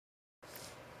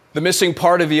The missing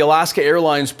part of the Alaska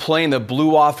Airlines plane that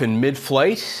blew off in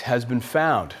mid-flight has been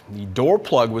found. The door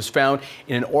plug was found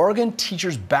in an Oregon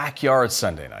teacher's backyard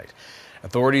Sunday night.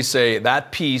 Authorities say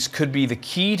that piece could be the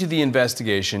key to the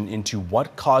investigation into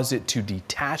what caused it to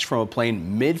detach from a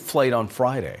plane mid-flight on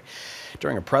Friday.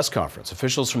 During a press conference,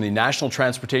 officials from the National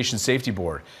Transportation Safety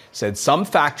Board said some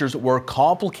factors were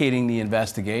complicating the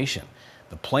investigation.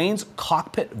 The plane's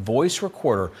cockpit voice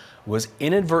recorder was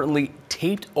inadvertently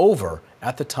taped over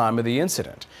at the time of the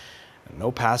incident. And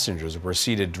no passengers were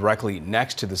seated directly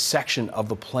next to the section of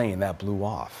the plane that blew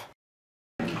off.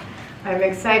 I'm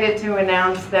excited to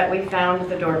announce that we found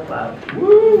the door plug.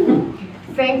 Woo!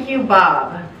 Thank you,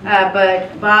 Bob.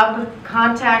 But Bob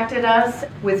contacted us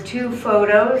with 2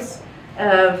 photos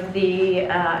of the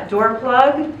door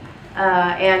plug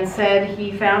and said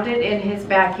he found it in his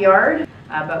backyard.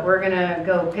 But we're going to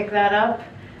go pick that up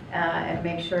and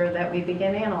make sure that we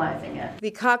begin analyzing it. The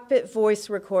cockpit voice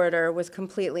recorder was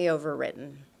completely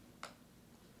overwritten.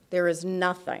 There is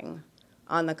nothing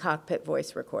on the cockpit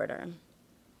voice recorder.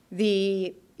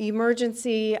 The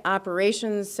Emergency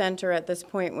Operations Center at this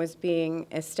point was being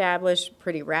established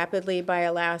pretty rapidly by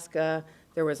Alaska.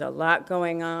 There was a lot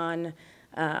going on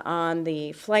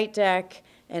the flight deck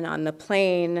and on the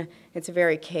plane. It's a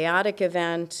very chaotic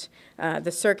event.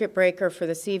 The circuit breaker for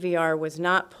the CVR was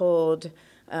not pulled.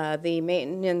 The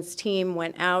maintenance team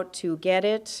went out to get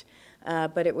it,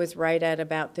 but it was right at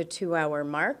about the 2-hour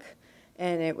mark,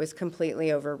 and it was completely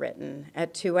overwritten.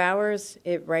 At 2 hours,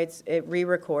 it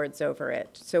re-records over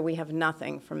it, so we have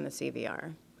nothing from the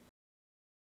CVR.